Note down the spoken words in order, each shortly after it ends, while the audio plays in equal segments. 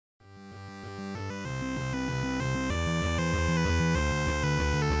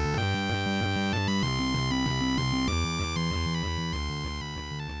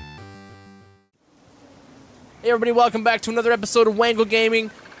Hey everybody, welcome back to another episode of Wangle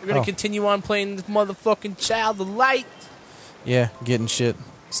Gaming. We're gonna continue on playing this motherfucking Child of Light. Yeah, getting shit,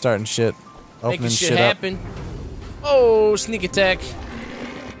 starting shit, opening Making shit shit happen. Oh, sneak attack.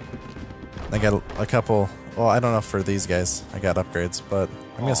 I got a couple. Well, I don't know for these guys. I got upgrades, but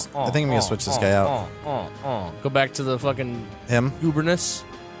I think I'm gonna switch this guy out. Go back to the fucking Him? gooberness.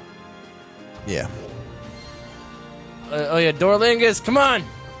 Yeah. Oh yeah, Dorlingus, come on.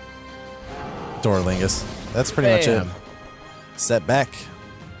 Dorlingus. That's pretty much it. Setback.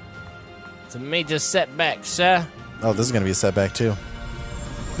 It's a major setback, sir. Oh, this is gonna be a setback too.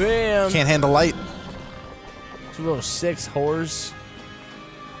 Bam. Can't handle light. 206 whores.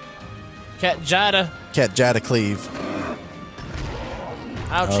 Cat Jada. Cat Jada Cleave.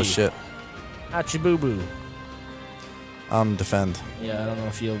 Ouchie. Oh shit. Ouchie boo boo. Defend. Yeah, I don't know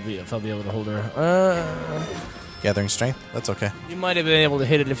if I'll be able to hold her. Gathering strength. That's okay. You might have been able to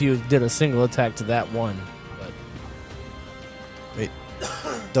hit it if you did a single attack to that one. But wait.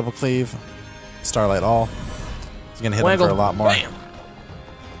 Double cleave. Starlight all. He's gonna hit Wangle. him for a lot more. Bam.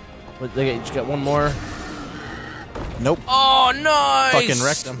 What, they just got one more. Nope. Oh, nice! Fucking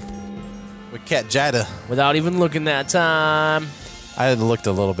wrecked him. With Cat Jada. Without even looking that time. I had looked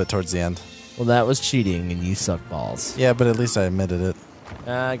a little bit towards the end. Well, that was cheating, and you suck balls. Yeah, but at least I admitted it.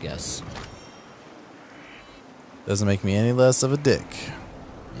 I guess. Doesn't make me any less of a dick.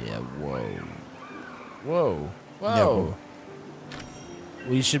 Yeah, whoa. Whoa. Whoa. Yeah, whoa.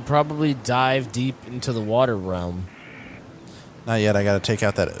 We should probably dive deep into the water realm. Not yet, I gotta take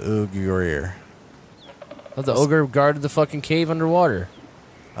out that ogre. Oh, the ogre guarded the fucking cave underwater.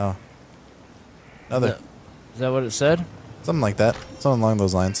 Oh. Another. Is that what it said? Something like that. Something along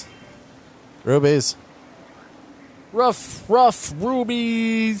those lines. Rubies. Rough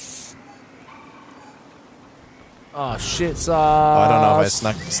rubies. Oh, shit sauce. Oh, I don't know if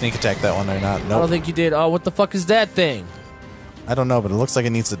I sneak attacked that one or not. Nope. I don't think you did. Oh, what the fuck is that thing? I don't know, but it looks like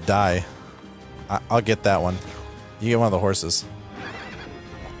it needs to die. I'll get that one. You get one of the horses.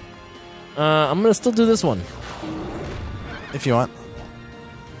 I'm gonna still do this one. If you want.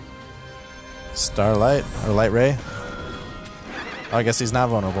 Starlight or light ray. Oh, I guess he's not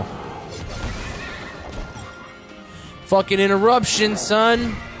vulnerable. Fucking interruption,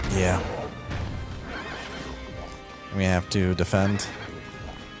 son. Yeah. We have to defend.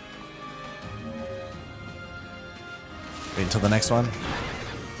 Wait until the next one.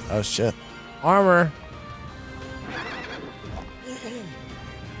 Oh shit. Armor.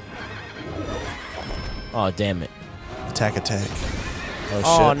 Oh, damn it. Attack.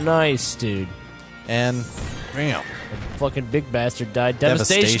 Oh, Shit. nice, dude. And bam. The fucking big bastard died.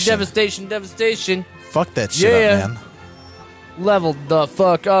 Devastation. Fuck that shit up, man. Leveled the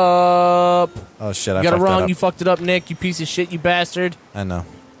fuck up. Oh shit, You got it wrong. You fucked it up, Nick. You piece of shit, you bastard. I know.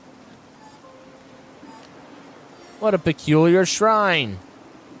 What a peculiar shrine.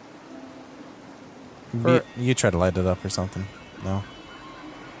 You try to light it up or something. No.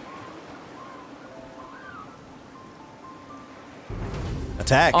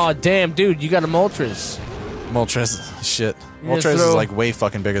 Attack. Oh, damn, dude. You got a Moltres. Moltres. Shit. You're Moltres is like way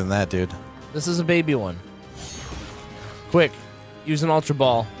fucking bigger than that, dude. This is a baby one. Quick. Use an Ultra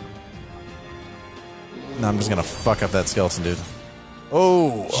Ball. No, I'm just gonna fuck up that skeleton, dude.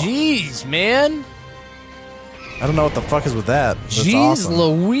 Oh. Jeez, man. I don't know what the fuck is with that. That's Jeez awesome.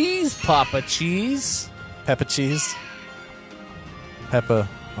 Louise, Papa Cheese. Peppa cheese. Peppa.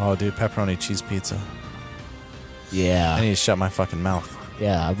 Oh, dude, pepperoni cheese pizza. Yeah. I need to shut my fucking mouth.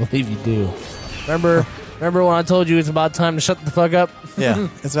 Yeah, I believe you do. Remember when I told you it's about time to shut the fuck up? Yeah,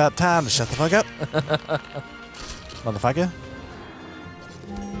 it's about time to shut the fuck up. Motherfucker.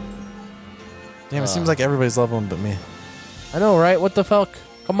 Damn, it seems like everybody's leveling but me. I know, right? What the fuck?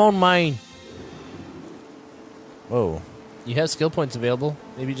 Come on, mine. Whoa. You have skill points available.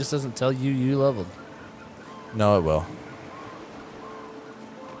 Maybe it just doesn't tell you you leveled. No, it will.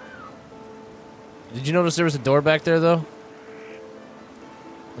 Did you notice there was a door back there, though?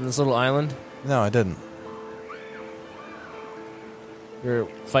 On this little island? No, I didn't. You were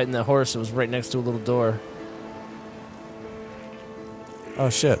fighting that horse. It was right next to a little door. Oh,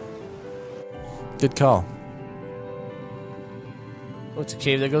 shit. Good call. Oh, it's a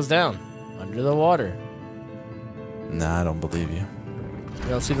cave that goes down. Under the water. Nah, I don't believe you. You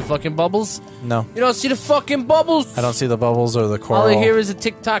don't see the fucking bubbles? No. You don't see the fucking bubbles? I don't see the bubbles or the coral. All I hear is a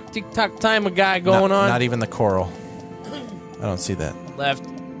tick-tock timer guy going on. Not even the coral. I don't see that. Left.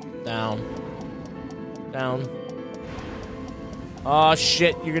 Down. Down. Oh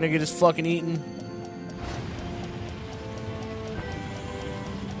shit, you're gonna get us fucking eaten.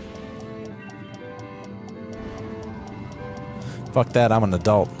 Fuck that, I'm an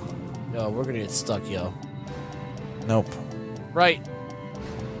adult. Yo, we're gonna get stuck, yo. Nope. Right.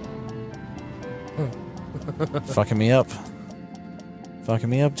 Fucking me up. Fucking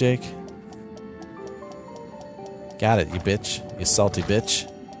me up, Jake. Got it, you bitch. You salty bitch.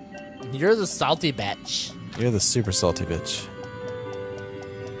 You're the salty bitch. You're the super salty bitch.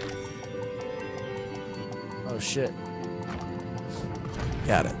 Oh, shit.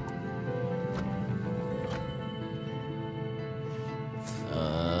 Got it.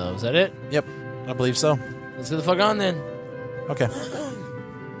 Was that it? Yep, I believe so. Let's get the fuck on then. Okay.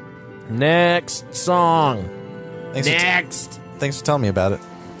 Next song. Thanks for telling me about it.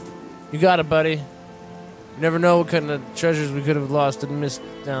 You got it, buddy. You never know what kind of treasures we could have lost and missed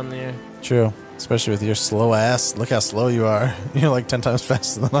down there. True. Especially with your slow ass. Look how slow you are. You're like 10 times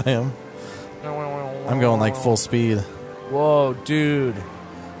faster than I am. I'm going like full speed. Whoa, dude.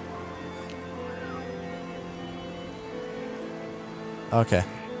 Okay.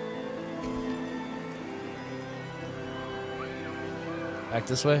 Back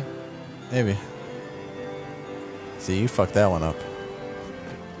this way? Maybe. See, you fucked that one up.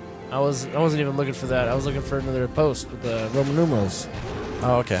 I wasn't even looking for that. I was looking for another post with the Roman numerals.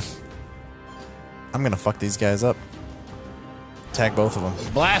 Oh, okay. I'm gonna fuck these guys up. Tag both of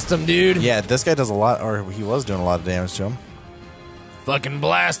them. Blast them, dude. Yeah, this guy does a lot, or he was doing a lot of damage to him. Fucking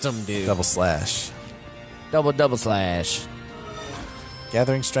blast them, dude. Double slash. Double slash.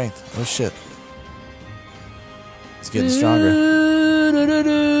 Gathering strength. Oh shit. It's getting stronger.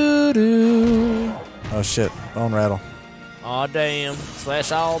 Oh shit. Bone rattle. Aw, damn.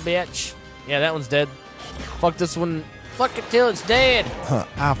 Slash all, bitch. Yeah, that one's dead. Fuck this one. Fuck it till it's dead. Huh.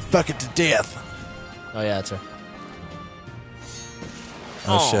 I'll fuck it to death. Oh, yeah, that's her.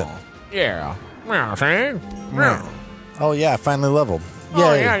 Oh shit. Yeah. Yeah, see? Oh yeah, I finally leveled. Yay.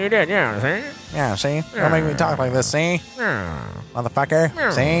 Oh, yeah, you did. Yeah, see? Yeah, see? Don't make me talk like this, see? Yeah. Motherfucker.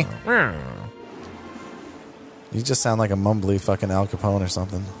 See? Yeah. You just sound like a mumbly fucking Al Capone or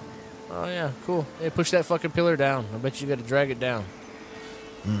something. Oh, yeah, cool. Hey, push that fucking pillar down. I bet you gotta drag it down.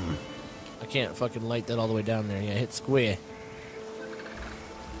 I can't fucking light that all the way down there. Yeah, hit square.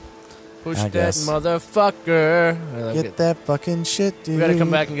 Push I that guess. motherfucker. I like Get it. that fucking shit, dude. We gotta come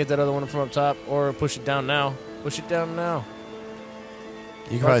back and get that other one from up top, or push it down now. Push it down now.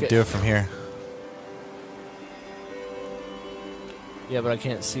 You can probably do it from here. Yeah, but I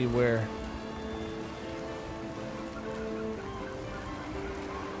can't see where.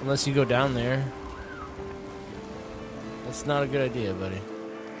 Unless you go down there. That's not a good idea, buddy.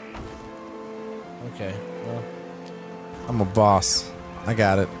 Okay, well. I'm a boss. I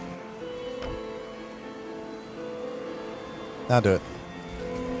got it. Now do it.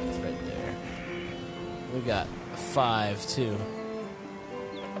 It's right there. We got 5, too.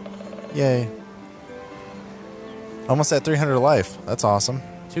 Yay. Almost at 300 life. That's awesome.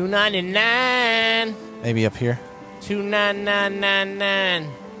 $2.99. Maybe up here. $2.9999.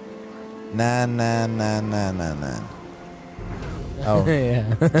 99999. Oh, Yeah.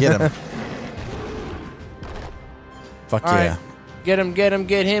 get him. Fuck All yeah. right. Get him,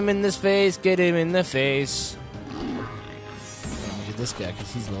 get him in this face, get him in the face. Let me get this guy,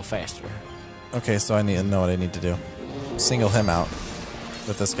 because he's a little faster. Okay, so I need to know what I need to do. Single him out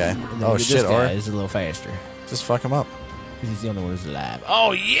with this guy. And then Oh get shit, this guy or is a little faster. just fuck him up. Because he's the only one who's alive.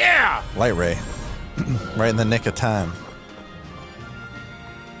 Oh, yeah! Light ray. Right in the nick of time.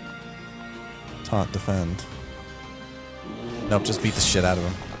 Taunt, defend. Nope, just beat the shit out of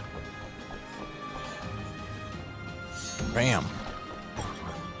him. Bam.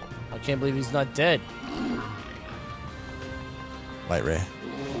 I can't believe he's not dead. Light ray.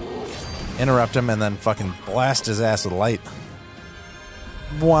 Interrupt him and then fucking blast his ass with light.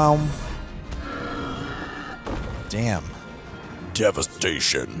 Wow. Damn.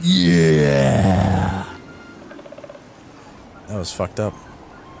 Devastation. Yeah! That was fucked up.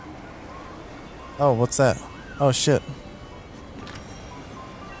 Oh, what's that? Oh shit.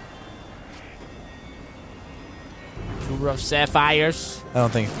 Two rough sapphires. I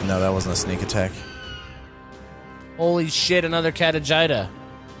don't think. No, that wasn't a sneak attack. Holy shit, another Katagita.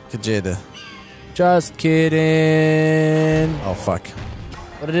 Kajeda. Just kidding. Oh fuck.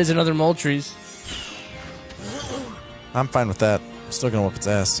 But it is another Moltres. I'm fine with that. I'm still gonna whip its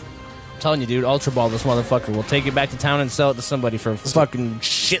ass. I'm telling you, dude, Ultra Ball this motherfucker. We'll take it back to town and sell it to somebody for fucking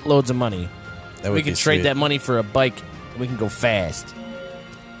shitloads of money. That would We be can trade sweet. that money for a bike, and we can go fast.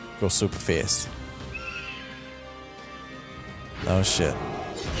 Go super fast. Oh shit.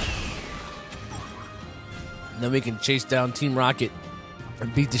 And then we can chase down Team Rocket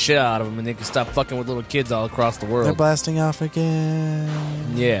and beat the shit out of them, and they can stop fucking with little kids all across the They're world. blasting off again.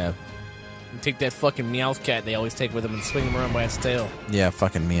 Yeah. And take that fucking Meowth cat they always take with them and swing him around by its tail. Yeah,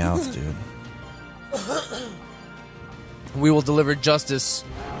 fucking Meowth, dude. We will deliver justice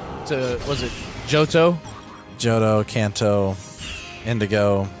to, was it Johto? Johto, Kanto,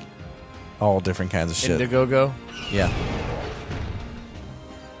 Indigo, all different kinds of shit. Indiegogo? Yeah.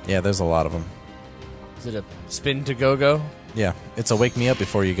 Yeah, there's a lot of them. Is it a spin to go-go? Yeah, it's a wake me up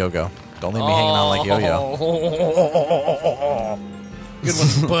before you go-go. Don't leave me hanging on like yo-yo. Good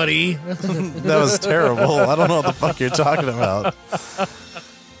one, buddy. That was terrible. I don't know what the fuck you're talking about.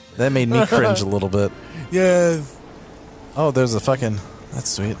 That made me cringe a little bit. Yeah. Oh, there's a fucking... That's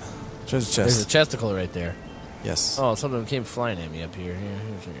sweet. Treasure chest. There's a chesticle right there. Yes. Oh, something came flying at me up here.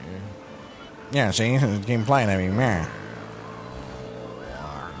 Yeah, see? It came flying at me. Meh.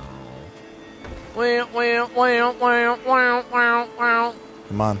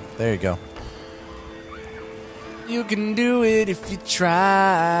 Come on. There you go. You can do it if you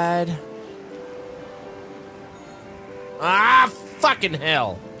tried. Ah, fucking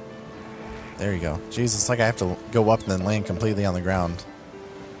hell. There you go. Jesus, it's like I have to go up and then land completely on the ground.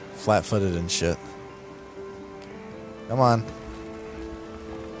 Flat-footed and shit. Come on.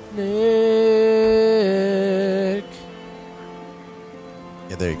 Nick.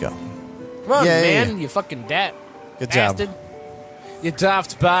 Yeah, there you go. Come on, Yay. man. You fucking Good bastard. job. You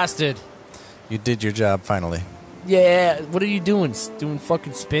daft bastard. You did your job, finally. Yeah, what are you doing? Doing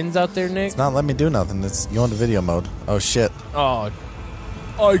fucking spins out there, Nick? It's not letting me do nothing. It's going to video mode. Oh, shit. Oh,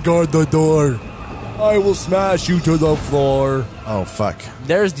 I guard the door. I will smash you to the floor. Oh, fuck.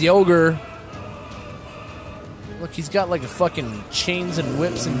 There's the ogre. Look, he's got like a fucking chains and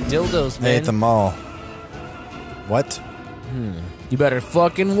whips and dildos, I man. ate them all. What? You better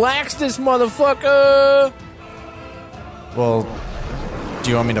fucking wax this motherfucker. Well, do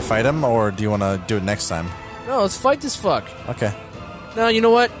you want me to fight him, or do you want to do it next time? No, let's fight this fuck. Okay. No, you know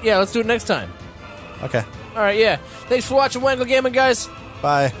what? Yeah, let's do it next time. Okay. All right, yeah. Thanks for watching Wangle Gaming, guys.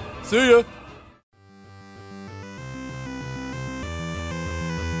 Bye. See ya.